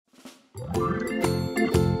Hello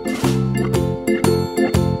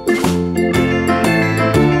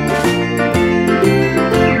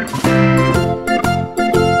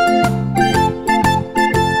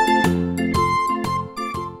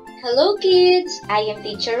kids, I am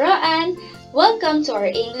Teacher Roan. Welcome to our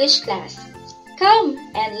English class. Come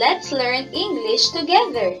and let's learn English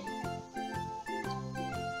together.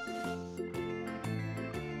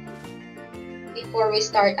 Before we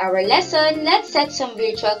start our lesson, let's set some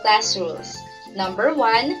virtual class rules. Number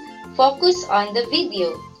 1, focus on the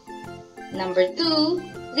video. Number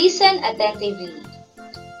 2, listen attentively.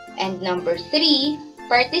 And number 3,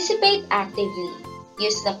 participate actively.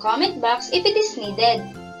 Use the comment box if it is needed.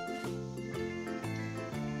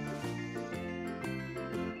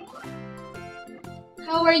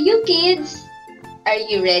 How are you kids? Are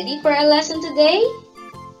you ready for our lesson today?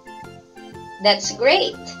 That's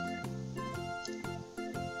great!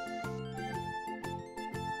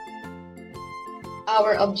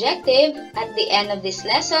 Our objective, at the end of this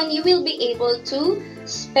lesson, you will be able to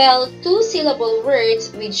spell 2-syllable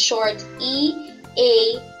words with short E,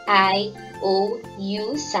 A, I, O,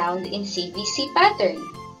 U sound in CVC pattern.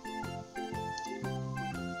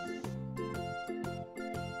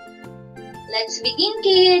 Let's begin,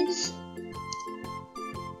 kids!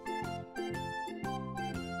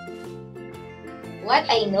 What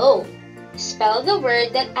I know. Spell the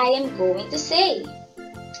word that I am going to say.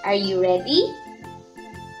 Are you ready?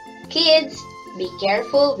 Kids, be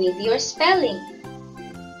careful with your spelling.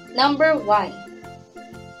 Number 1.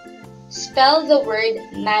 Spell the word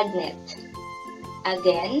magnet.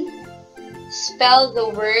 Again, spell the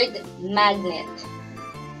word magnet.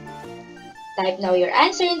 Type now your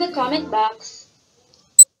answer in the comment box.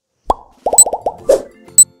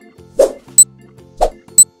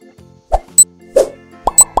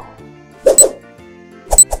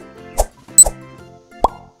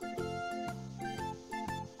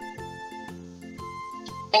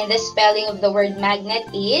 And the spelling of the word magnet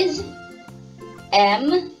is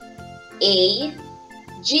M-A-G-N-E-T.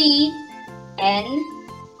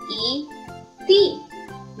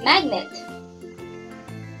 Magnet.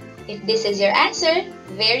 If this is your answer,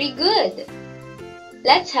 very good.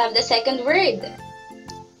 Let's have the second word.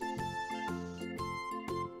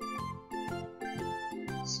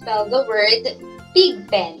 Spell the word pig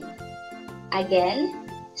pen. Again,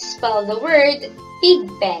 spell the word pig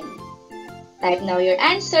pen. Type now your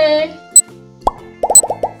answer.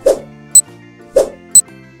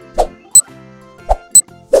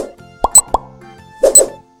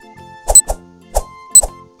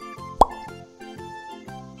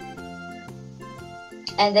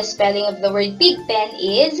 And the spelling of the word pig pen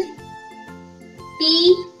is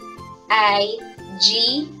P-I-G-P-E-N.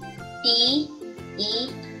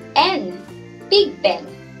 Pig pen.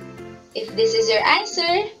 If this is your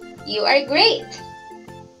answer, you are great.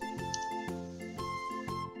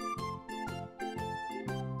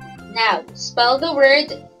 Now, spell the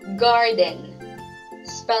word garden.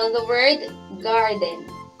 Spell the word garden.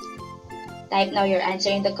 Type now your answer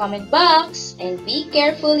in the comment box and be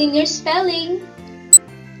careful in your spelling.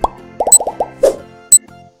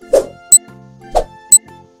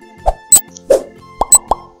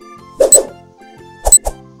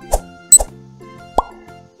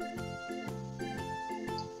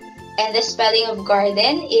 And the spelling of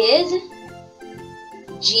garden is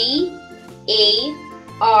G-A-R-D-E-N.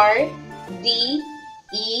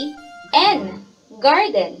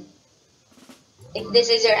 Garden. If this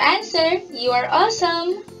is your answer, you are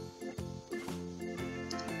awesome!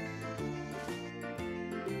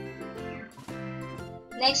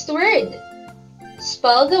 Next word.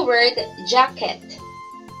 Spell the word jacket.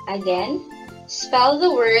 Again, spell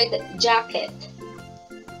the word jacket.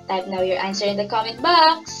 Type now your answer in the comment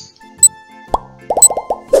box.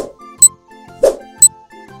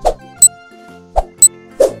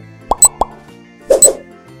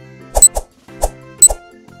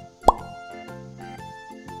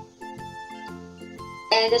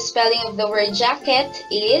 And the spelling of the word jacket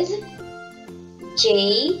is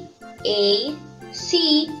J-A-C-K-E-T.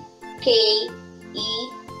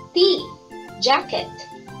 Jacket.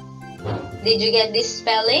 Did you get this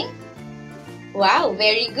spelling? Wow,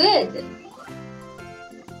 very good.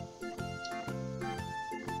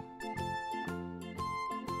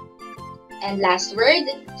 And last word,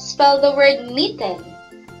 spell the word mitten.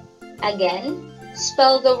 Again,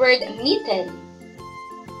 spell the word mitten.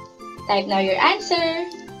 Type now your answer.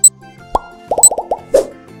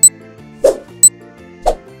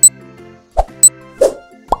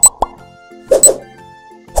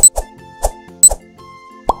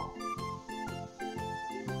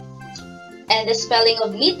 And the spelling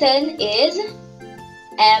of mitten is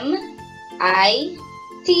M-I-T-T-E-N. M-I-T-T-E-N.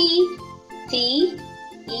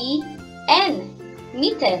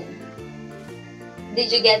 Mitten.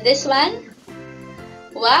 Did you get this one?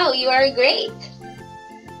 Wow, you are great!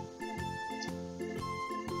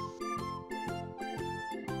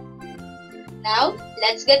 Now,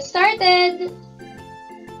 let's get started!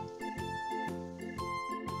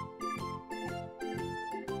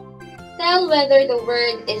 Tell whether the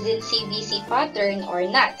word is in CVC pattern or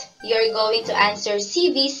not. You're going to answer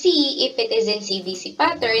CVC if it is in CVC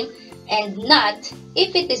pattern and not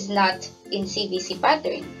if it is not in CVC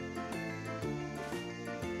pattern.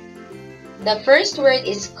 The first word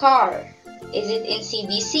is car. Is it in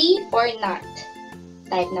CVC or not?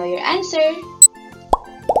 Type now your answer.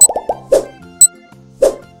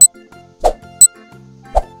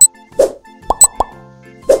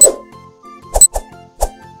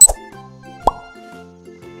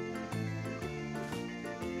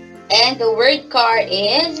 And the word car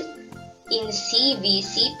is in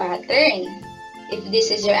CVC pattern. If this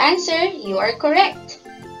is your answer, you are correct.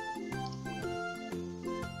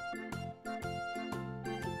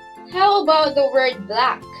 How about the word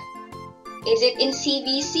black? Is it in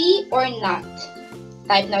CVC or not?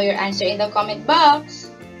 Type now your answer in the comment box.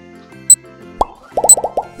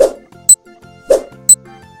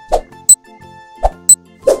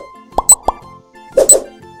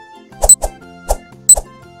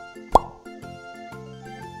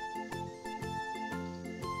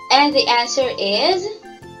 And the answer is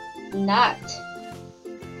not.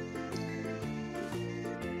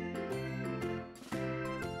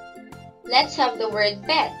 Let's have the word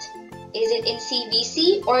pet. Is it in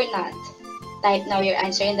CVC or not? Type now your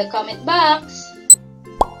answer in the comment box.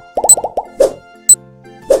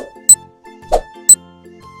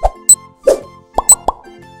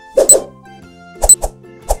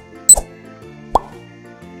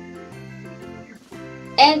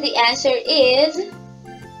 And the answer is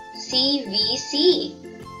CVC.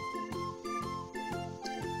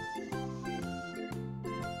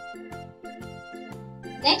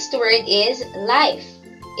 Next word is life.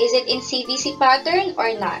 Is it in CVC pattern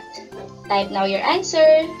or not? Type now your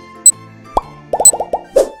answer.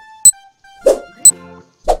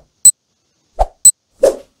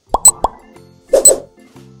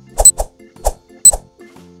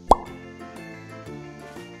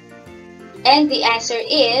 And the answer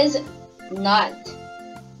is not.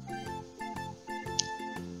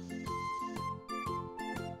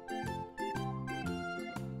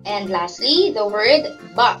 And lastly, the word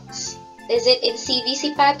box. Is it in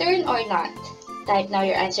CVC pattern or not? Type now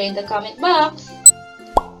your answer in the comment box.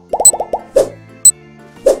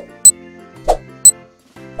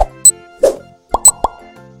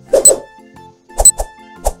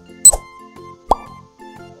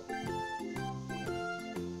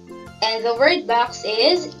 And the word box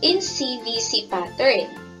is in CVC pattern.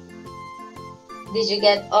 Did you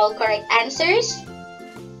get all correct answers?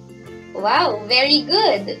 Wow, very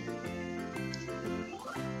good!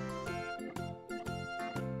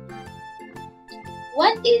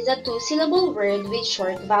 What is a two-syllable word with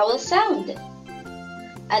short vowel sound?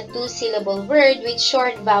 A two-syllable word with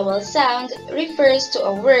short vowel sound refers to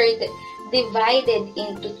a word divided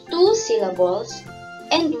into two syllables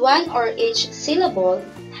and one or each syllable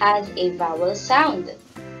has a vowel sound.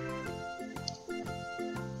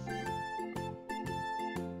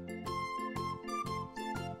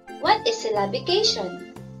 What is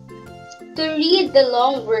syllabication? To read the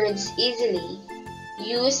long words easily,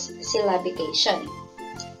 use syllabication.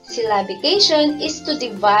 Syllabication is to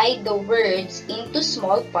divide the words into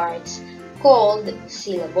small parts called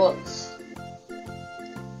syllables.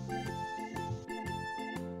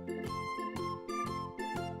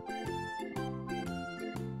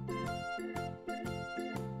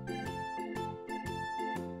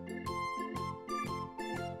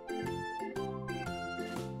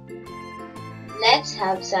 Let's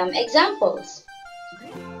have some examples.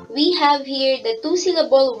 We have here the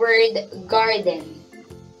two-syllable word garden.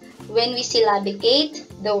 When we syllabicate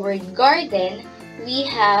the word garden, we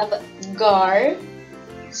have gar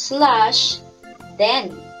 /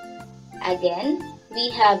 den. Again, we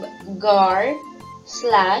have gar /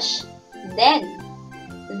 den.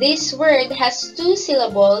 This word has two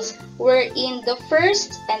syllables wherein the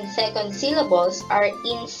first and second syllables are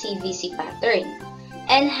in CVC pattern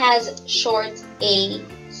and has short A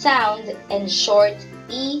sound and short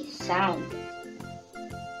E sound.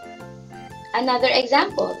 Another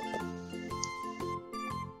example.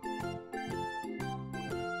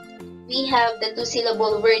 We have the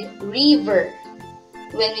two-syllable word river.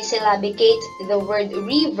 When we syllabicate the word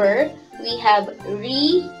river, we have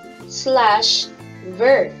re /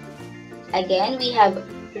 ver. Again, we have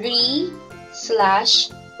re slash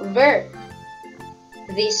ver.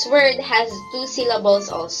 This word has two syllables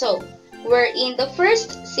also, wherein the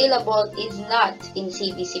first syllable is not in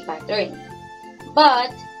CVC pattern,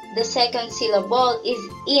 but the second syllable is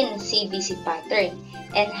in CVC pattern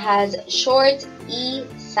and has short E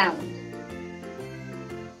sound.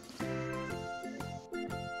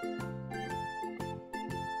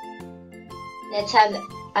 Let's have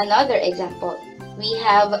another example. We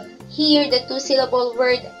have here the two-syllable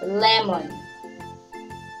word lemon.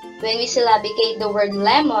 When we syllabicate the word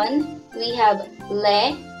lemon, we have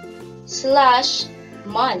le slash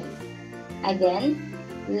mon. Again,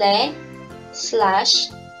 le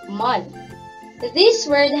slash mon. This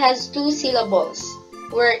word has two syllables,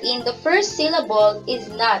 wherein the first syllable is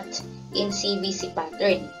not in CVC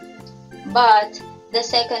pattern, but the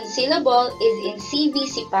second syllable is in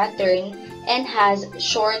CVC pattern and has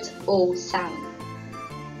short O sound.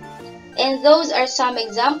 And those are some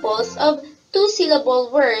examples of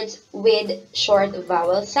two-syllable words with short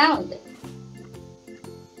vowel sound.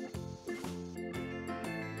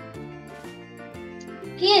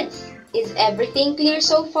 Kids, is everything clear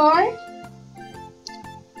so far?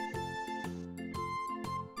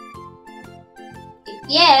 If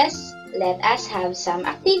yes, let us have some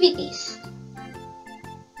activities.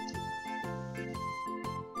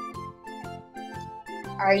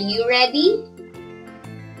 Are you ready?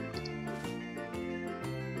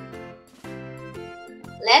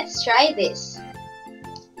 Let's try this.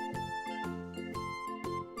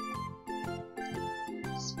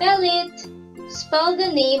 Spell it. Spell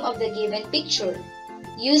the name of the given picture.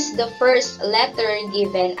 Use the first letter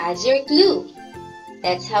given as your clue.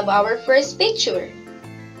 Let's have our first picture.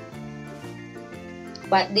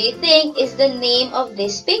 What do you think is the name of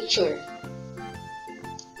this picture?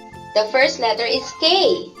 The first letter is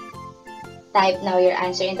K. Type now your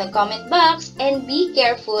answer in the comment box and be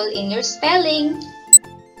careful in your spelling.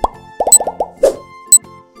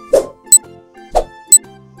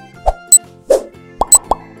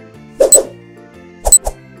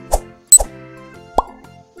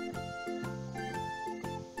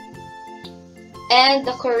 And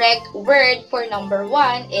the correct word for number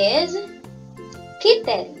 1 is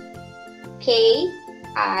kitten. K-I-T-T-E-N.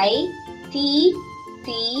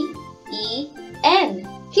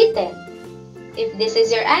 Kitten. If this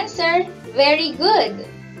is your answer, very good.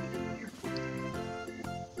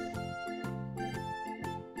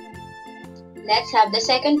 Let's have the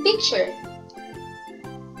second picture.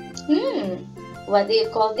 What do you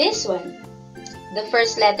call this one? The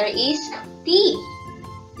first letter is T.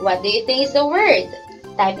 What do you think is the word?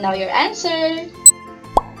 Type now your answer.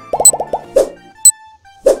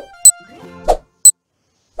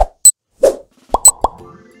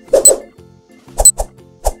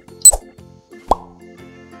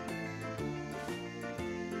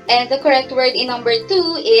 And the correct word in number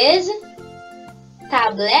 2 is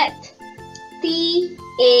tablet. T-A-B-L-E-T.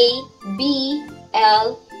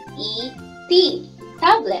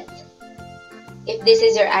 Tablet. If this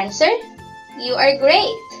is your answer, you are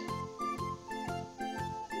great.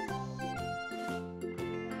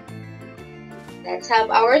 Let's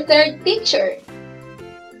have our third picture.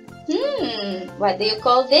 What do you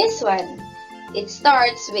call this one? It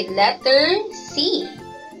starts with letter C.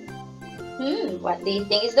 What do you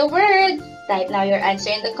think is the word? Type now your answer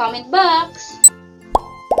in the comment box.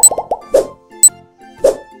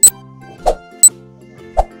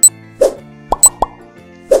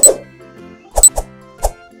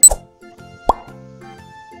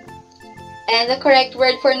 And the correct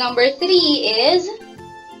word for number 3 is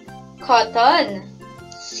cotton.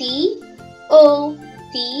 C-O-T-T-O-N.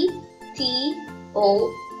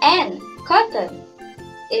 Cotton.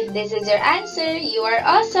 If this is your answer, you are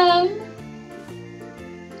awesome.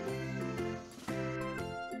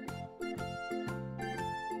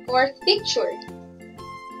 Fourth picture.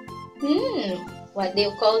 What do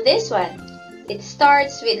you call this one? It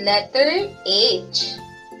starts with letter H.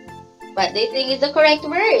 What do you think is the correct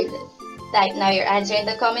word? Type now your answer in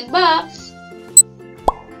the comment box.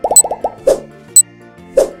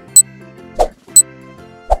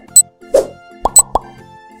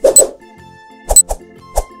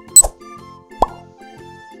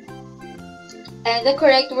 And the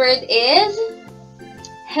correct word is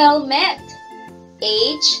helmet.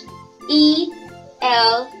 H-E-L-M-E-T.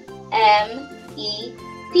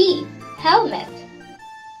 Helmet.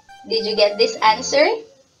 Did you get this answer?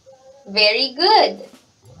 Very good.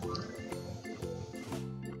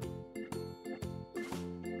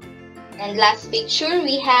 And last picture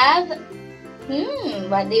we have,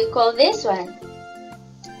 what do you call this one?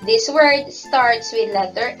 This word starts with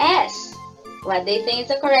letter S. What do you think is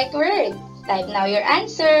the correct word? Type now your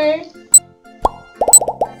answer.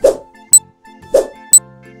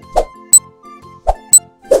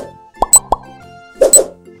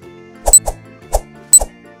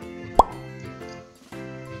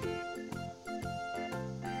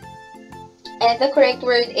 And the correct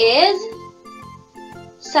word is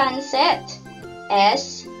sunset.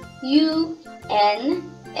 S-U-N-S-E-T.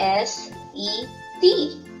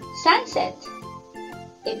 Sunset.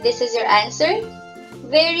 If this is your answer,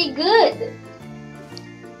 very good.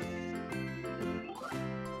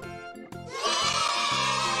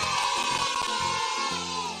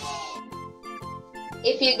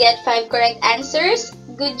 If you get 5 correct answers,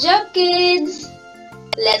 good job, kids!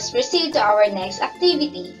 Let's proceed to our next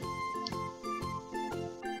activity.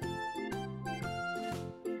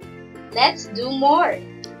 Let's do more.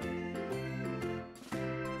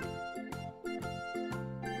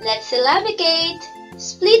 Let's syllabicate.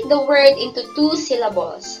 Split the word into 2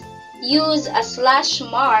 syllables. Use a slash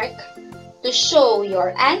mark to show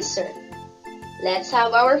your answer. Let's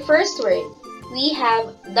have our first word. We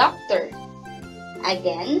have doctor.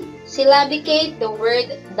 Again, syllabicate the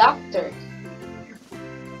word doctor.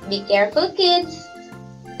 Be careful, kids.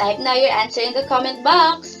 Type now your answer in the comment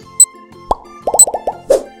box.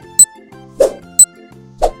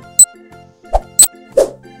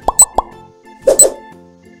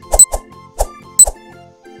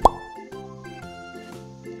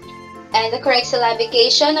 And the correct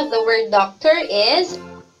syllabication of the word doctor is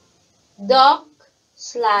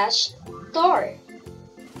doc/tor.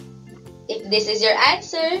 If this is your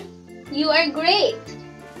answer, you are great!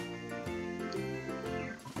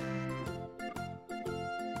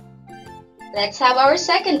 Let's have our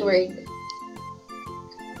second word.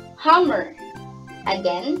 Hammer.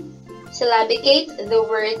 Again, syllabicate the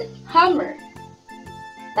word hammer.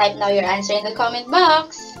 Type now your answer in the comment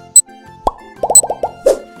box.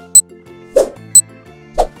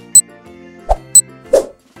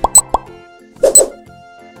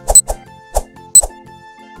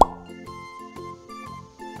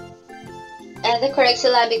 And the correct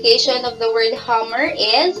syllabication of the word hammer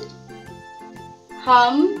is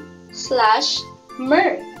hum/mer.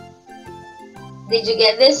 Did you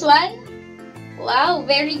get this one? Wow,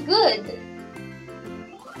 very good!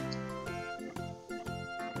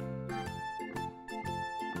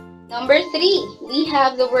 Number 3, we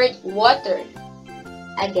have the word water.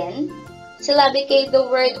 Again, syllabicate the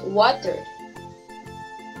word water.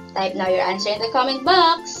 Type now your answer in the comment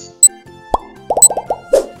box.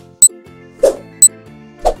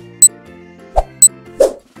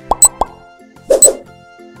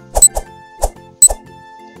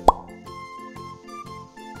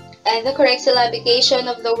 And the correct syllabication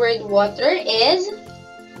of the word water is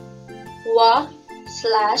wa/ter.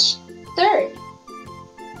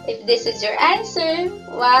 If this is your answer,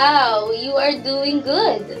 wow, you are doing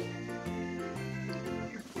good!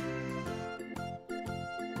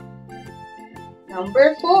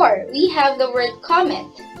 Number 4, we have the word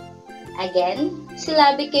comment. Again,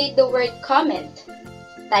 syllabicate the word comment.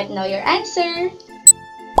 Type now your answer.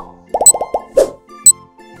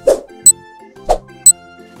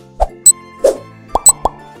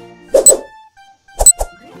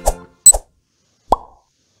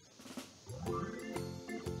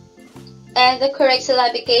 And the correct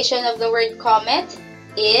syllabication of the word comment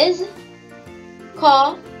is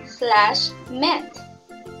ko/met.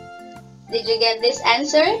 Did you get this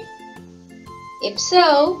answer? If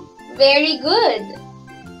so, very good!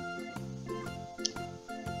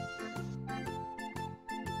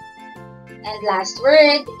 And last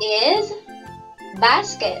word is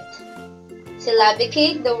basket.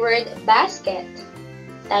 Syllabicate the word basket.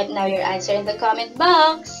 Type now your answer in the comment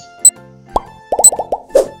box.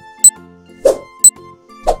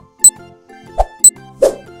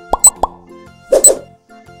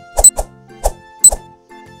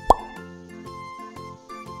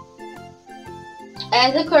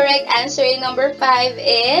 And the correct answer in number 5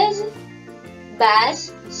 is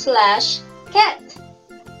bass/cat.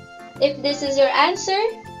 If this is your answer,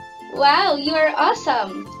 wow, you are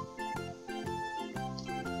awesome!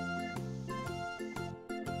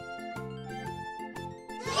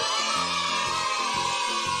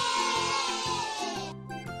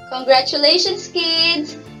 Congratulations,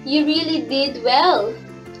 kids! You really did well!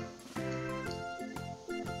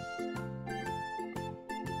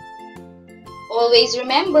 Always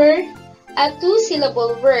remember, a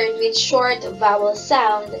 2-syllable word with short vowel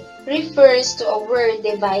sound refers to a word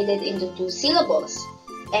divided into 2 syllables,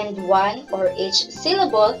 and one or each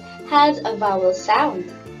syllable has a vowel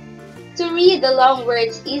sound. To read the long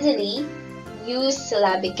words easily, use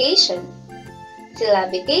syllabication.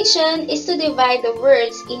 Syllabication is to divide the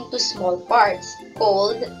words into small parts,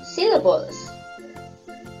 called syllables.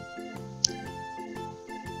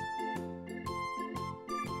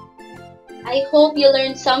 I hope you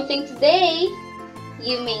learned something today.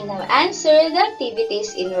 You may now answer the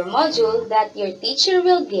activities in your module that your teacher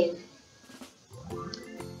will give.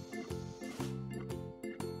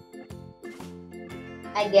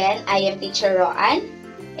 Again, I am Teacher Roan,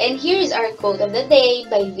 and here is our quote of the day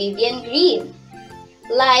by Vivian Green.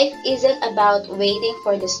 Life isn't about waiting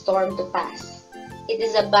for the storm to pass. It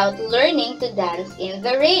is about learning to dance in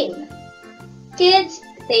the rain. Kids,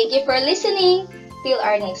 thank you for listening. Till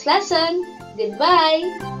our next lesson.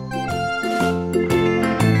 Goodbye!